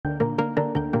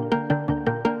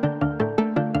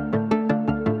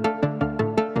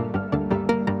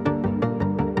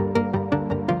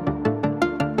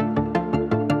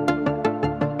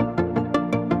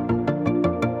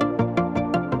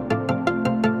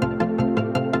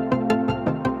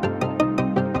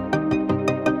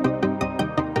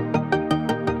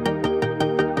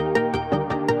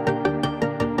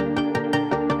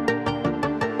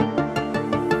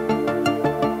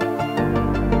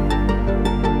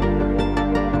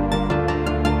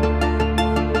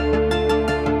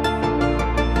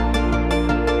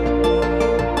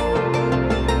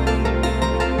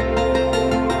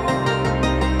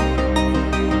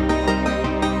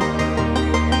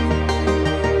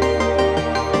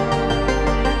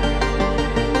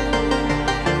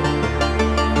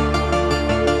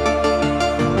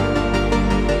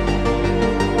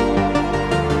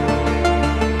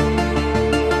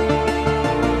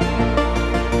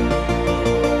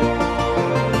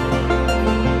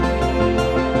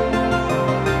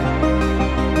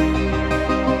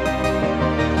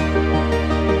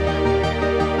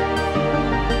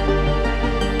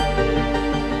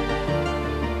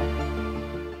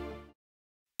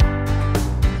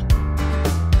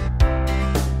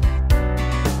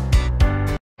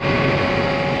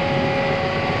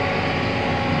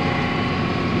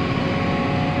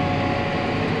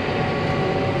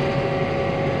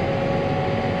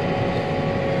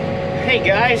Hey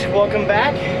guys, welcome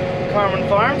back. Carmen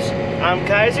Farms. I'm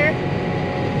Kaiser.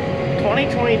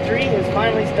 2023 has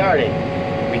finally started.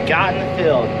 We got in the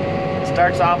field. It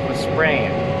starts off with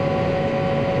spraying.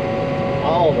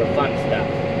 All the fun stuff.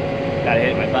 Gotta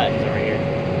hit my buttons over here.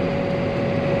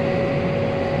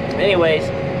 Anyways,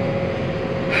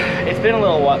 it's been a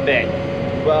little bit.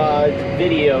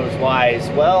 Videos wise,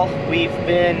 well, we've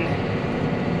been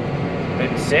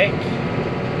sick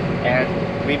and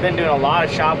we've been doing a lot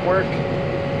of shop work,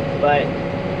 but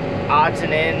odds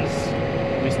and ends,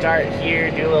 we start here,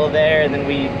 do a little there, and then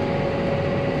we're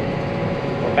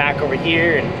back over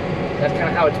here, and that's kind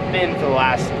of how it's been for the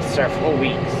last several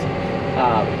weeks.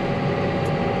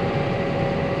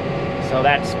 So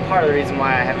that's part of the reason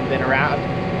why I haven't been around.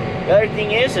 The other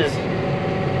thing is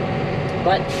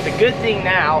but the good thing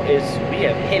now is we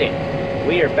have hit it.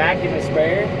 We are back in the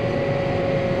sprayer,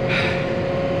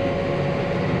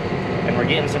 and we're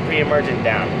getting some pre-emergent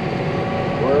down.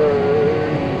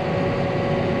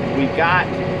 We've got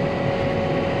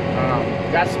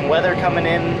some weather coming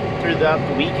in throughout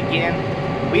the week again.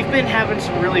 We've been having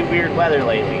some really weird weather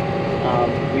lately.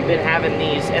 We've been having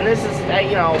these, and this is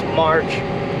March,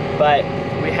 but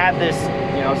we had this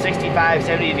 65,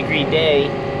 70 degree day,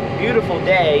 beautiful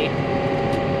day,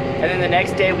 and then the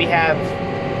next day we have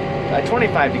a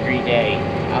 25 degree day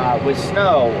with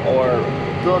snow or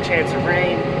little chance of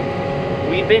rain.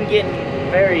 We've been getting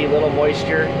very little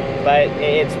moisture, but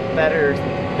it's better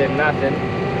than nothing.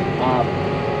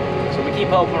 So we keep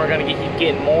hoping we're going to keep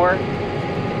getting more.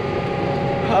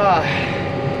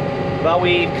 But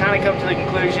we kind of come to the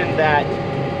conclusion that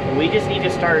we just need to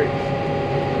start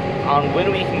on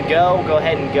when we can go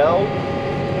ahead and go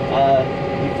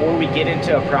before we get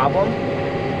into a problem.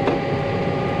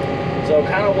 So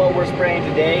kind of what we're spraying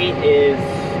today is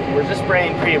we're just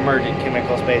spraying pre-emergent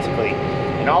chemicals basically.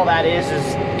 And all that is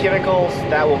chemicals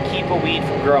that will keep a weed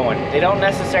from growing. They don't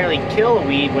necessarily kill a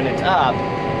weed when it's up,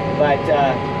 but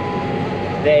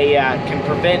they can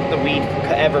prevent the weed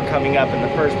from ever coming up in the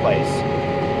first place.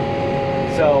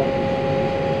 So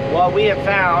what we have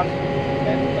found,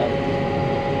 and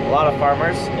a lot of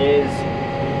farmers, is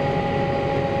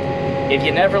if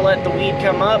you never let the weed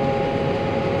come up,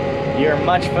 you're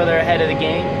much further ahead of the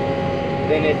game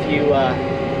than if you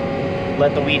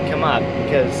let the weed come up.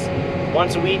 Because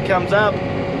once a weed comes up,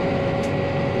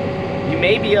 you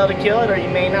may be able to kill it or you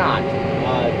may not.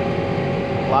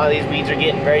 A lot of these weeds are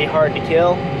getting very hard to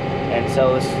kill, and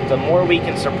so the more we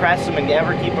can suppress them and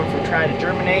ever keep them from trying to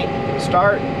germinate and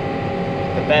start,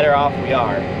 the better off we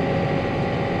are.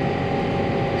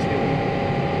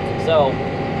 So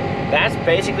that's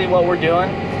basically what we're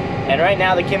doing. And right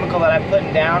now the chemical that I'm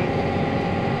putting down,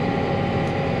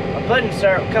 I'm putting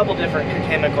a couple different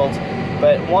chemicals,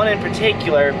 but one in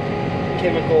particular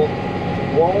chemical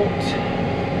won't,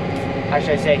 how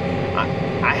should I say,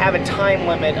 I have a time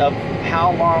limit of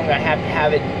how long I have to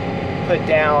have it put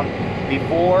down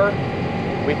before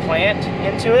we plant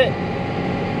into it,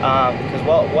 because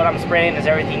what I'm spraying is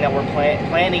everything that we're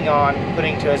planning on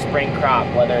putting to a spring crop,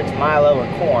 whether it's milo or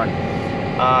corn.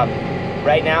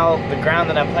 Right now, the ground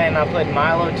that I'm planning on putting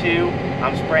milo to,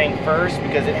 I'm spraying first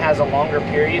because it has a longer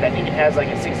period. I think it has like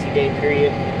a 60-day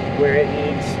period where it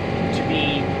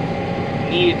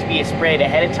needed to be sprayed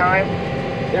ahead of time.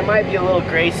 There might be a little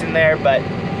grace in there, but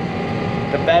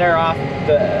the better off,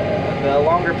 the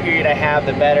longer period I have,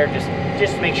 the better.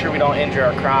 Just to make sure we don't injure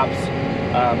our crops.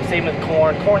 Same with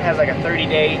corn. Corn has like a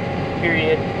 30-day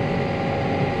period.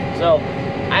 So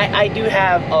I do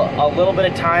have a little bit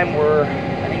of time. We're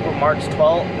March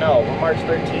 12th. No, we're March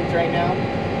 13th right now,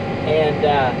 and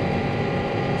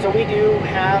so we do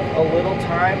have a little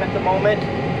time at the moment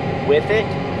with it.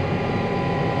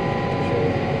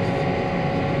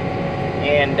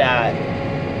 And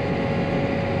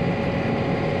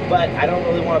but I don't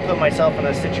really want to put myself in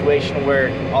a situation where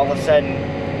all of a sudden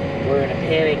we're in a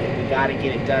panic and we got to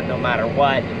get it done no matter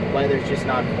what, and the weather's just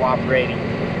not cooperating.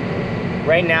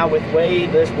 Right now, with the way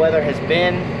this weather has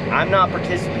been, I'm not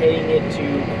participating it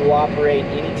to cooperate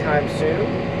anytime soon.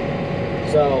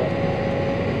 So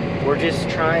we're just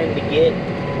trying to get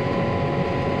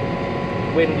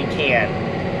when we can.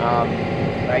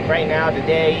 Like right now,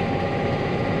 today,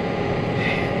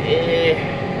 I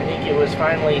think it was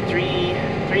finally 3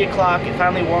 o'clock. It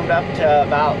finally warmed up to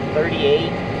about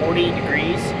 38, 40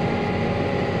 degrees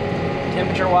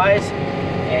temperature-wise,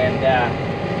 and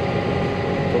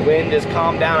the wind has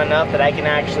calmed down enough that I can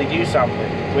actually do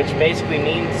something, which basically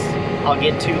means I'll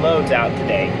get 2 loads out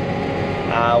today,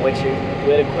 which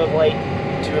would equivalent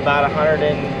to about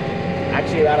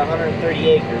 130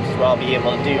 acres is what I'll be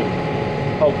able to do,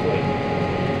 hopefully.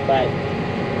 But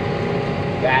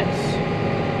that's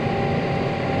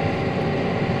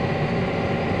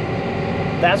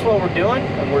that's what we're doing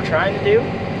and we're trying to do.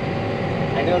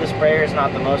 I know the sprayer is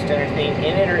not the most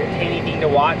entertaining thing to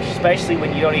watch, especially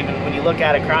when you look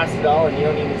out across it all and you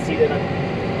don't even see that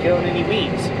I'm killing any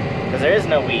weeds, because there is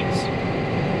no weeds.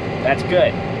 That's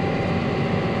good.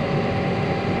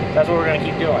 That's what we're going to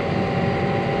keep doing.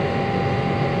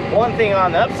 One thing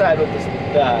on the upside with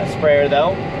the sprayer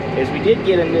though is we did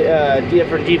get a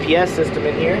different GPS system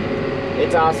in here.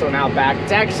 It's also an Outback.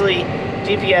 It's actually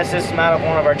GPS system out of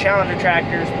one of our Challenger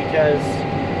tractors because,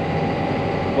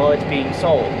 well, it's being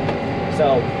sold.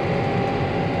 So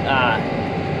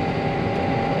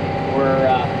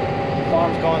the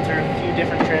farm's going through a few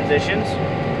different transitions,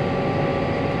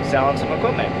 selling some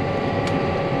equipment.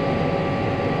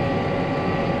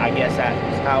 I guess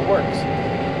that's how it works.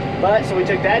 But so we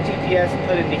took that GPS and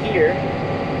put it into here,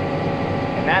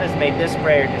 and that has made this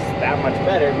sprayer just that much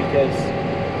better, because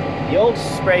the old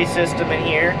spray system in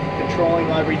here, controlling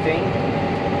everything,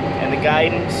 and the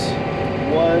guidance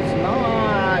was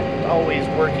not always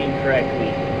working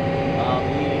correctly.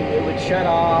 It would shut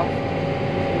off,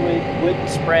 it wouldn't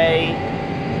spray,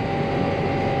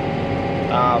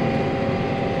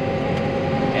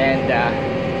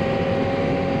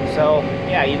 so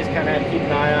yeah, you just kind of had to keep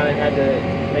an eye on it, had to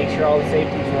make sure all the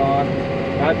safeties were on.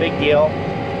 Not a big deal,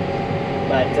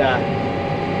 but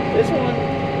this one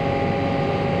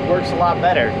works a lot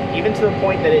better, even to the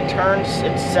point that it turns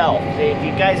itself. If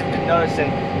you guys have been noticing,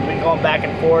 we've been going back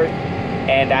and forth,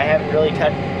 and I haven't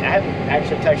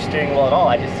actually touched the steering wheel at all.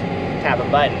 I just tap a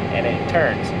button and it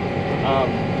turns.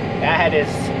 That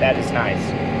is nice.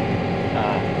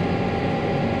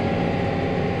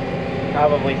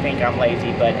 Probably think I'm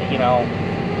lazy, but you know,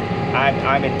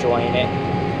 I'm enjoying it.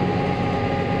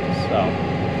 So,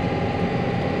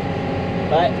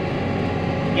 but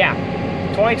yeah,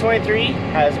 2023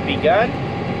 has begun.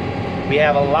 We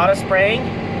have a lot of spraying.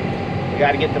 We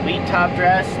got to get the wheat top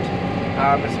dressed.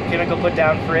 There's some chemical put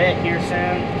down for it here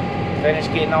soon. Finish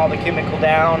getting all the chemical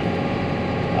down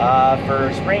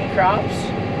for spring crops.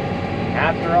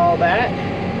 After all that,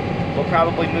 we'll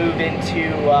probably move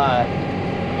into,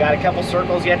 we got a couple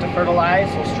circles yet to fertilize.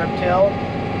 We'll strip till,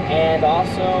 and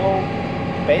also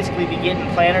basically be getting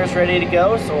planters ready to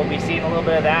go. So we'll be seeing a little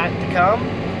bit of that to come.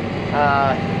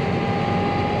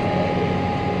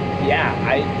 Yeah,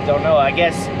 I don't know. I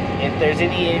guess if there's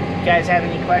if you guys have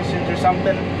any questions or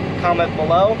something, comment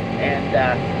below, and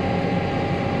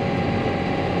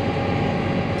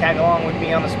tag along with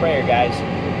me on the sprayer, guys.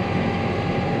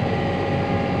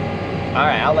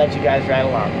 Alright, I'll let you guys ride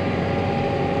along.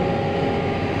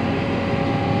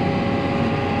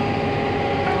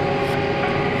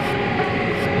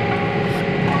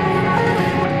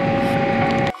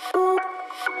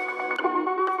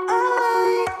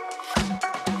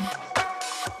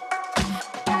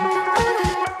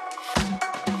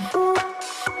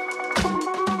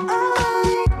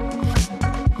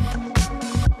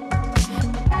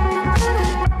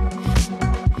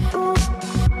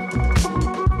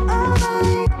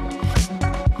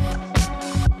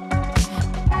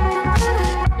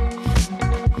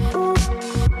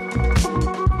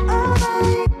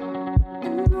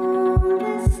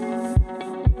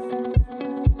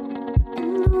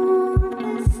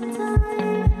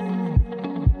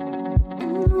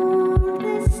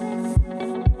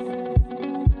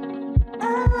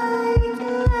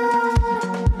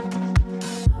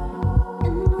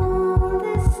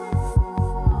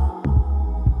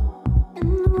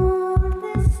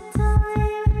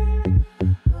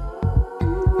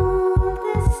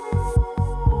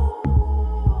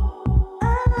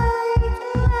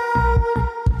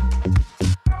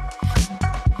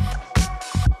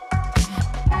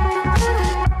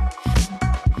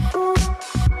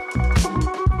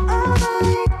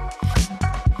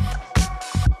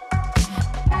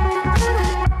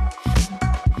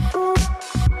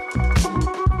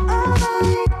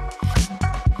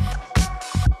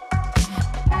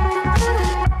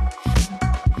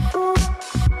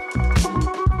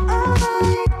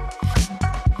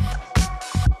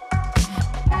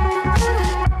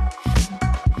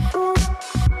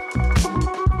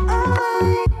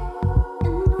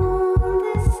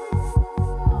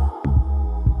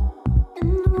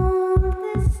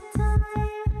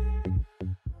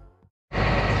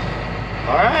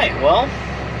 Alright, well,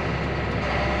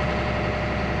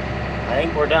 I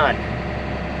think we're done.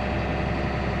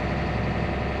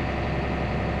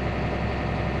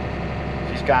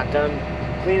 Just got done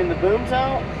cleaning the booms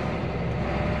out.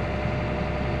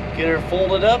 Get her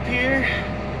folded up here.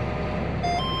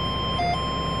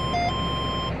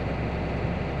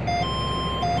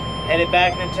 Headed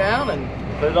back into town and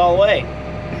put it all away.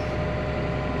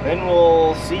 Then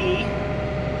we'll see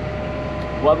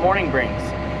what morning brings.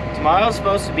 Tomorrow's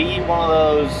supposed to be one of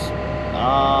those,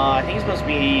 I think it's supposed to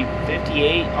be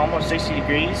 58, almost 60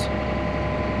 degrees.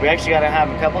 We actually got to have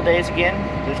a couple days again.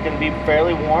 It's going to be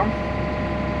fairly warm.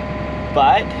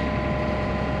 But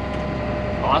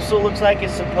also looks like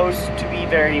it's supposed to be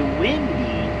very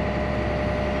windy.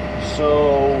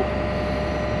 So,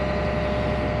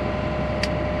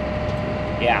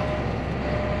 yeah.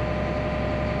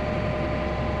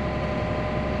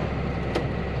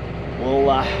 We'll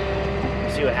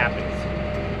see what happens.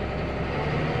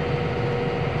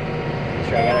 Make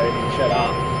sure I got everything shut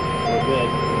off. We're good.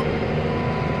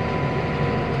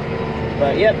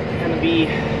 But yep, gonna be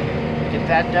get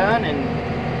that done and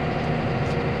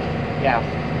yeah.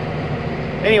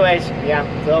 Anyways, yeah.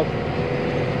 So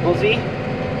we'll see.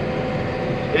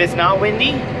 If it's not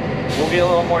windy, we'll get a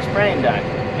little more spraying done.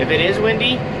 If it is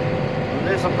windy,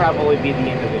 this will probably be the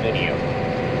end of the video.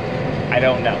 I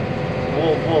don't know.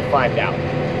 We'll find out.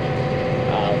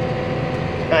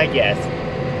 I guess.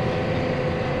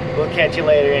 We'll catch you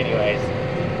later anyways.